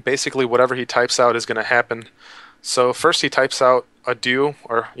 And basically whatever he types out is going to happen. So first he types out adieu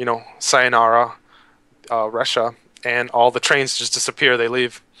or, sayonara, Ressha, and all the trains just disappear. They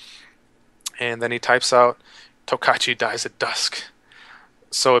leave. And then he types out Tokachi dies at dusk.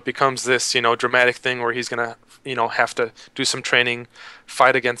 So it becomes this, dramatic thing where he's going to, have to do some training,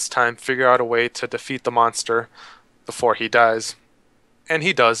 fight against time, figure out a way to defeat the monster before he dies. And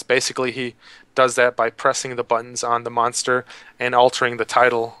he does. Basically, he does that by pressing the buttons on the monster and altering the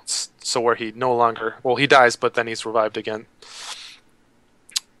title so where he no longer, well, he dies, but then he's revived again.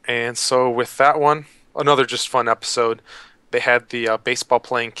 And so with that one, another just fun episode. They had the baseball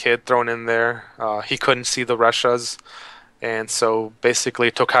playing kid thrown in there. He couldn't see the Reshas. And so basically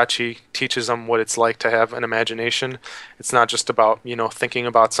Tokachi teaches them what it's like to have an imagination. It's not just about, thinking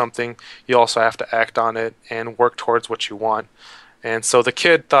about something. You also have to act on it and work towards what you want. And so the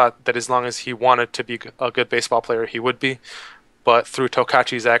kid thought that as long as he wanted to be a good baseball player, he would be. But through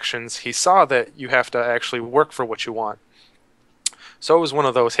Tokachi's actions, he saw that you have to actually work for what you want. So it was one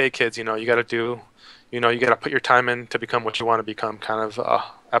of those, hey kids, you got to do, you got to put your time in to become what you want to become kind of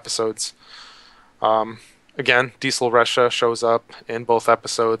episodes. Again, Diesel Ressha shows up in both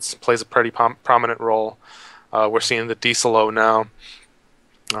episodes, plays a pretty prominent role. We're seeing the Diesel-O now.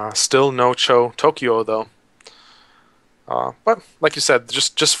 Still no Cho Tokyo, though. But, like you said,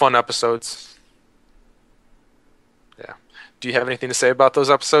 just fun episodes. Yeah. Do you have anything to say about those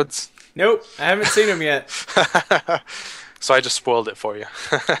episodes? Nope, I haven't seen them yet. So I just spoiled it for you.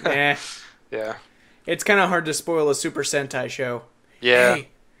 Nah. Yeah. It's kind of hard to spoil a Super Sentai show. Yeah. Hey,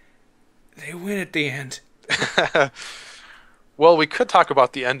 they win at the end. Well, we could talk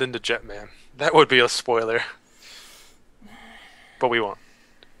about the end into Jetman. That would be a spoiler. But we won't.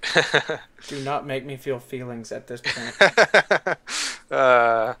 Do not make me feel feelings at this point.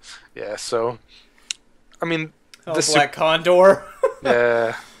 Yeah, so... I mean... Oh, Black Condor.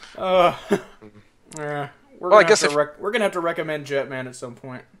 Yeah. We're gonna have to recommend Jetman at some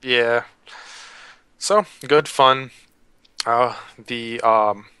point. Yeah. So, good fun. The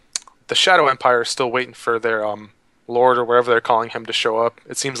Shadow Empire is still waiting for their lord or wherever they're calling him to show up.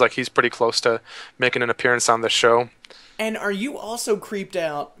 It seems like he's pretty close to making an appearance on the show. And are you also creeped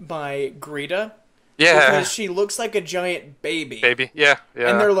out by Greta? Yeah. Because she looks like a giant baby. Baby, yeah.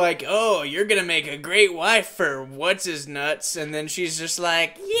 And they're like, oh, you're going to make a great wife for what's-his-nuts. And then she's just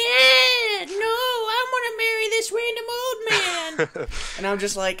like, yeah, no, I want to marry this random old man. And I'm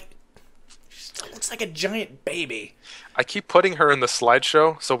just like, she still looks like a giant baby. I keep putting her in the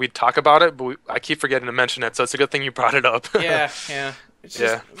slideshow so we'd talk about it, but I keep forgetting to mention it, so it's a good thing you brought it up. Yeah. It's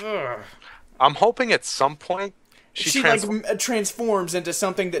just, I'm hoping at some point she transforms into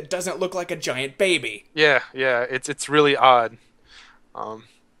something that doesn't look like a giant baby. Yeah, it's really odd.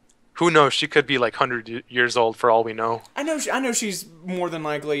 Who knows? She could be like 100 years old for all we know. I know she's more than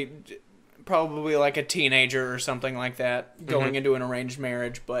likely probably like a teenager or something like that, going into an arranged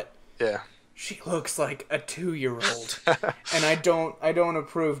marriage, but yeah. She looks like a 2-year-old. And I don't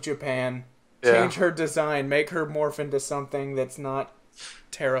approve, Japan. Change her design, make her morph into something that's not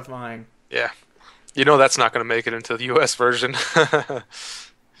terrifying. Yeah. That's not going to make it into the US version.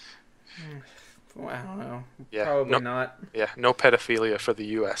 Well, I don't know. Yeah, Probably no, not. yeah, no pedophilia for the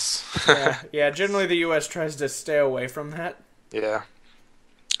U.S. Yeah. Generally, the U.S. tries to stay away from that. Yeah.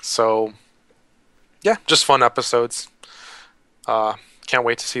 So, yeah, just fun episodes. Can't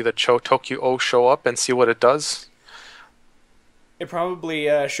wait to see the Tokyo show up and see what it does. It probably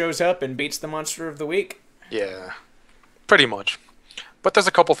shows up and beats the monster of the week. Yeah, pretty much. But there's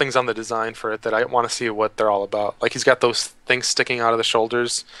a couple things on the design for it that I want to see what they're all about. Like he's got those things sticking out of the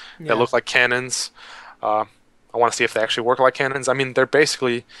shoulders that look like cannons. I want to see if they actually work like cannons. I mean, they're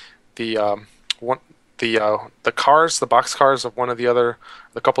basically the the cars, the box cars of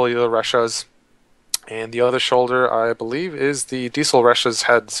the couple of the other Reshas, and the other shoulder, I believe, is the Diesel Ressha's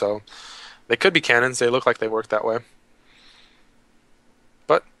head. So they could be cannons. They look like they work that way.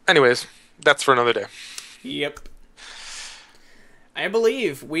 But anyways, that's for another day. Yep. I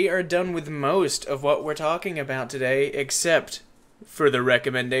believe we are done with most of what we're talking about today, except for the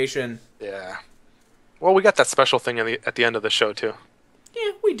recommendation. Yeah. Well, we got that special thing at the end of the show, too.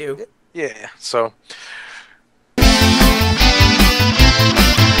 Yeah, we do. Yeah. So.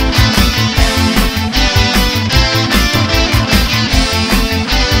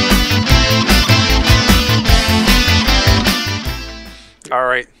 All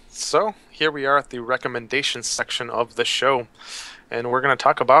right. So here we are at the recommendations section of the show. And we're going to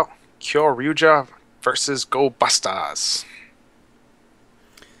talk about Kyoryuger versus Gobusters.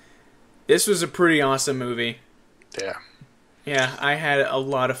 This was a pretty awesome movie. Yeah. Yeah, I had a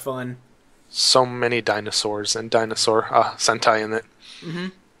lot of fun. So many dinosaurs and dinosaur Sentai in it. Mm-hmm.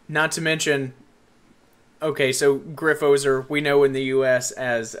 Not to mention, okay, so Griffos we know in the U.S.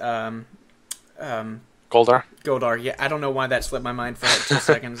 as Goldar? Goldar, yeah. I don't know why that slipped my mind for like 2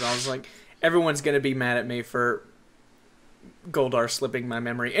 seconds. I was like, everyone's going to be mad at me for Goldar slipping my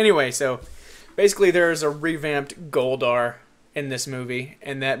memory. Anyway, so basically there's a revamped Goldar in this movie,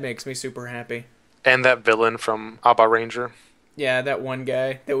 and that makes me super happy. And that villain from Abba Ranger. Yeah, that one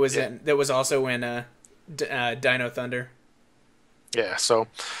guy that was also in Dino Thunder. Yeah, so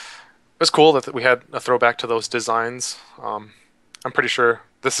it was cool that we had a throwback to those designs. I'm pretty sure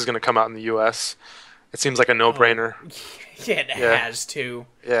this is going to come out in the U.S. It seems like a no-brainer. Yeah, it has to.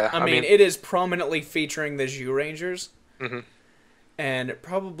 Yeah, I mean, it is prominently featuring the Zyurangers. Mm-hmm. And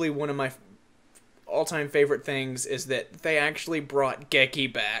probably one of my all-time favorite things is that they actually brought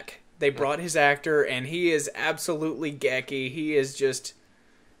Geki back. They brought his actor, and he is absolutely Geki. He is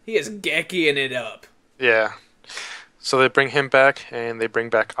Gekiing it up. Yeah. So they bring him back, and they bring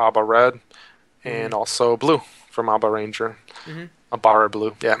back Abba Red, and also Blue from Abba Ranger. Mm-hmm. Abara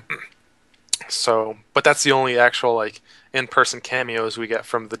Blue, yeah. So, but that's the only actual like in-person cameos we get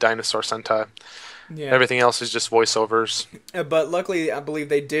from the Dinosaur Sentai. Yeah. Everything else is just voiceovers. But luckily, I believe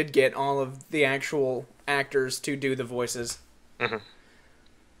they did get all of the actual actors to do the voices.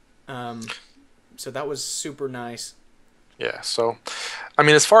 Mm-hmm. So that was super nice. Yeah, so, I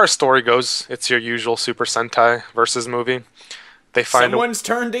mean, as far as story goes, it's your usual Super Sentai versus movie. Someone's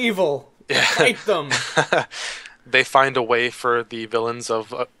turned evil. Yeah. Fight them. They find a way for the villains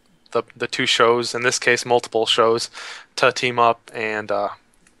of the two shows, in this case multiple shows, to team up and,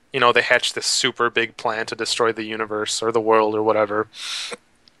 they hatch this super big plan to destroy the universe or the world or whatever.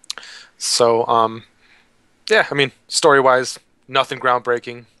 So, yeah, I mean, story-wise, nothing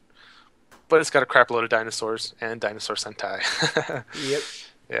groundbreaking. But it's got a crap load of dinosaurs and dinosaur Sentai. Yep.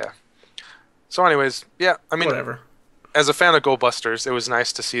 Yeah. So anyways, yeah, I mean, whatever. As a fan of Gobusters, it was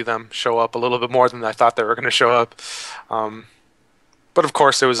nice to see them show up a little bit more than I thought they were going to show up. But of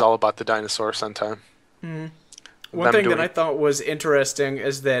course, it was all about the dinosaur Sentai. Mm-hmm. One thing that I thought was interesting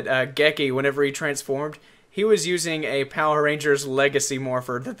is that Geki, whenever he transformed, he was using a Power Rangers Legacy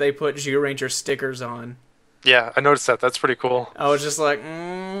morpher that they put Zyuranger stickers on. Yeah, I noticed that. That's pretty cool. I was just like,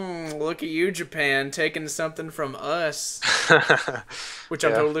 look at you, Japan, taking something from us. Which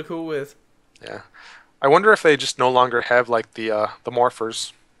I'm totally cool with. Yeah. I wonder if they just no longer have, like, the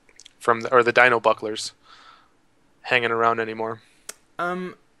morphers or the dino bucklers hanging around anymore.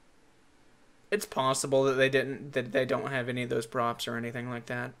 It's possible that they don't have any of those props or anything like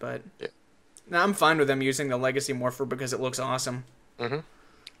that, but no, I'm fine with them using the Legacy morpher because it looks awesome. Mm-hmm.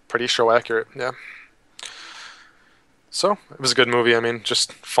 Pretty show accurate, yeah. So, it was a good movie. I mean,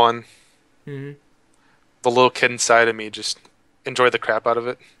 just fun. Mm-hmm. The little kid inside of me just enjoyed the crap out of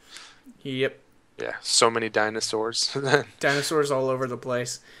it. Yep. Yeah, so many dinosaurs. Dinosaurs all over the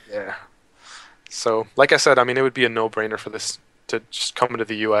place. Yeah. So, like I said, I mean, it would be a no-brainer for this to just come into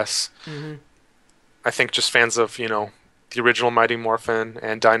the U.S. Mm-hmm. I think just fans of, the original Mighty Morphin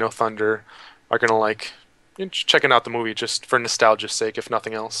and Dino Thunder are going to like checking out the movie just for nostalgia's sake, if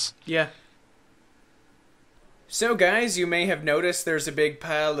nothing else. Yeah. So, guys, you may have noticed there's a big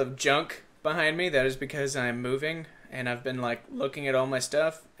pile of junk behind me. That is because I'm moving, and I've been, like, looking at all my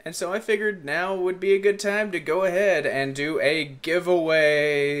stuff. And so I figured now would be a good time to go ahead and do a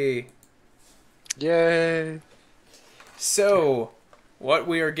giveaway. Yay! So, what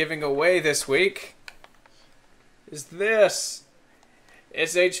we are giving away this week is this.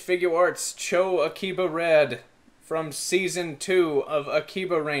 SH Figure Arts Cho Akiba Red from Season 2 of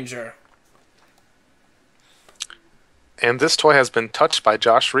Akiba Ranger. And this toy has been touched by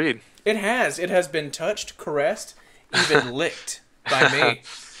Josh Reed. It has. It has been touched, caressed, even licked by me.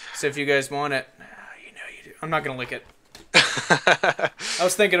 So if you guys want it, you know you do. I'm not gonna lick it. I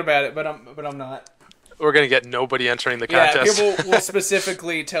was thinking about it, but I'm not. We're gonna get nobody entering the contest. Yeah, people will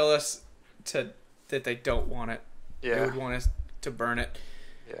specifically tell us that they don't want it. Yeah. They would want us to burn it.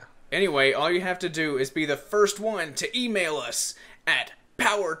 Yeah. Anyway, all you have to do is be the first one to email us at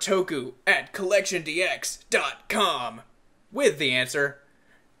PowerToku@CollectionDX.com with the answer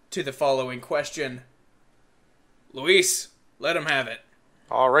to the following question. Luis, let him have it.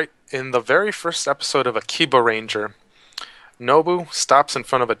 Alright, in the very first episode of Akiba Ranger, Nobu stops in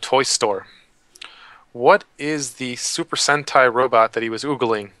front of a toy store. What is the Super Sentai robot that he was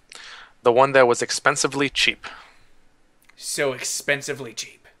oogling? The one that was expensively cheap. So expensively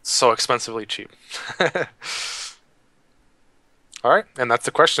cheap. So expensively cheap. Alright, and that's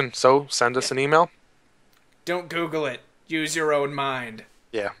the question. So send us an email. Don't Google it. Use your own mind.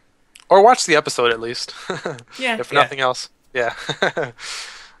 Yeah. Or watch the episode at least. Yeah. If nothing else. Yeah.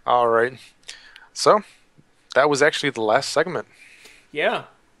 Alright. So, that was actually the last segment. Yeah.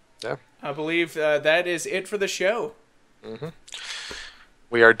 Yeah. I believe that is it for the show. Mm-hmm.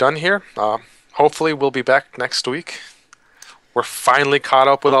 We are done here. Hopefully we'll be back next week. We're finally caught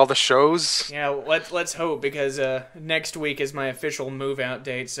up with all the shows. Yeah, let's hope, because next week is my official move out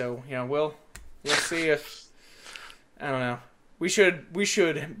date, so we'll see if I don't know. We should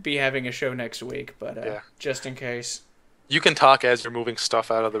be having a show next week, but yeah. Just in case. You can talk as you're moving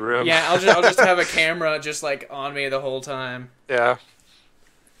stuff out of the room. Yeah, I'll just have a camera just like on me the whole time. Yeah.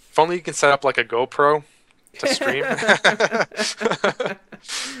 If only you can set up like a GoPro to stream.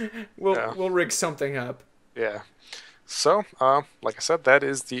 We'll rig something up. Yeah. So, like I said, that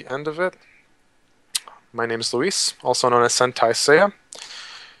is the end of it. My name is Luis, also known as SentaiSeiya.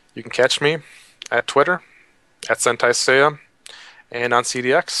 You can catch me at Twitter, at SentaiSeiya, and on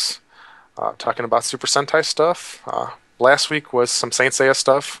CDX, talking about Super Sentai stuff. Last week was some Saint Seiya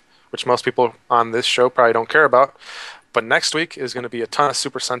stuff, which most people on this show probably don't care about. But next week is going to be a ton of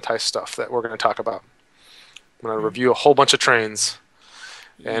Super Sentai stuff that we're going to talk about. I'm going to review a whole bunch of trains.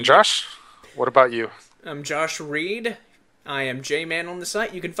 And Josh, what about you? I'm Josh Reed. I am Jmann on the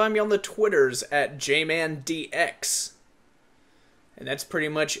site. You can find me on the Twitters at JmanDX. And that's pretty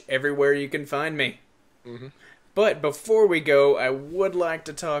much everywhere you can find me. Mm-hmm. But before we go, I would like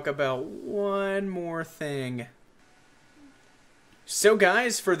to talk about one more thing. So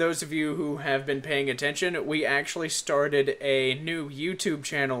guys, for those of you who have been paying attention, we actually started a new YouTube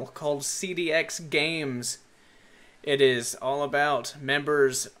channel called CDX Games. It is all about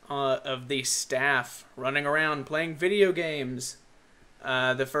members of the staff running around playing video games.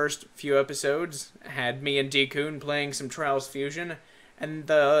 The first few episodes had me and D-Kun playing some Trials Fusion, and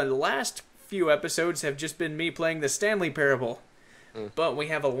the last few episodes have just been me playing the Stanley Parable. But we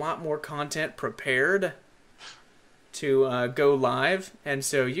have a lot more content prepared to go live, and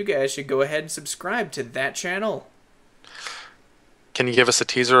so you guys should go ahead and subscribe to that channel. Can you give us a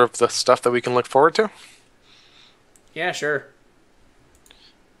teaser of the stuff that we can look forward to? Yeah, sure.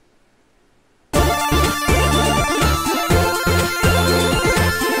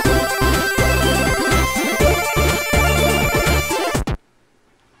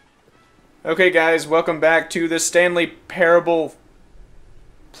 Okay, guys, welcome back to the Stanley Parable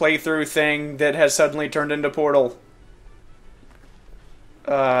playthrough thing that has suddenly turned into Portal.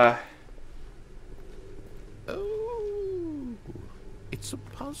 Oh, it's a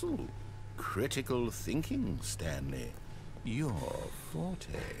puzzle. Critical thinking, Stanley. Your forte.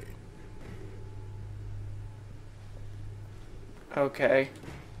 Okay.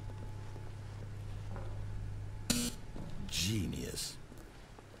 Genius.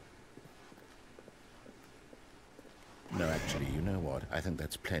 No, actually, you know what? I think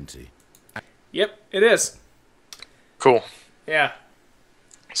that's plenty. Yep, it is. Cool. Yeah.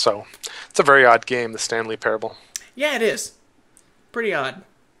 So, it's a very odd game, the Stanley Parable. Yeah, it is. Pretty odd.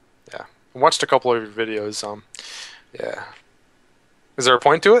 Yeah. I watched a couple of your videos. Yeah. Is there a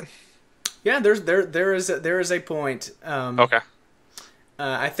point to it? Yeah, there is a point. Okay.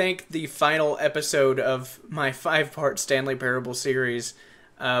 I think the final episode of my 5-part Stanley Parable series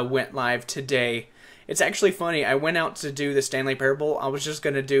went live today. It's actually funny. I went out to do the Stanley Parable. I was just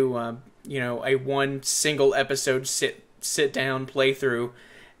going to do a one single episode sit down playthrough.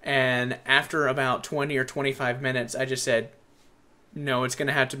 And after about 20 or 25 minutes, I just said, no, it's going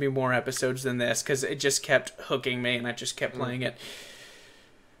to have to be more episodes than this, because it just kept hooking me, and I just kept playing it.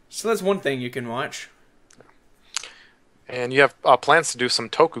 So that's one thing you can watch. And you have plans to do some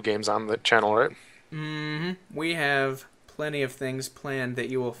Toku games on the channel, right? Mm-hmm. We have plenty of things planned that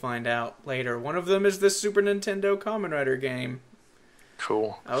you will find out later. One of them is the Super Nintendo Kamen Rider Gaim.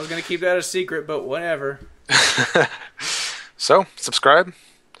 Cool. I was going to keep that a secret, but whatever. So, subscribe,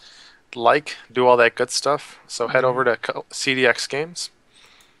 like, do all that good stuff. So head over to CDX Games.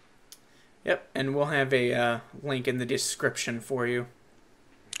 Yep, and we'll have a link in the description for you.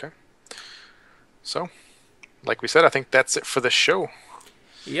 Okay. So, like we said, I think that's it for the show.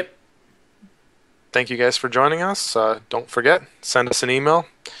 Yep. Thank you guys for joining us. Don't forget, send us an email,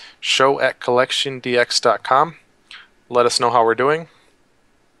 show@collectiondx.com. Let us know how we're doing.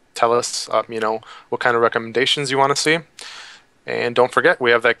 Tell us, what kind of recommendations you want to see. And don't forget, we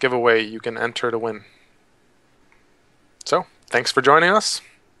have that giveaway you can enter to win. So, thanks for joining us.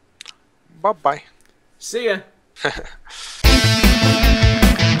 Bye-bye. See ya.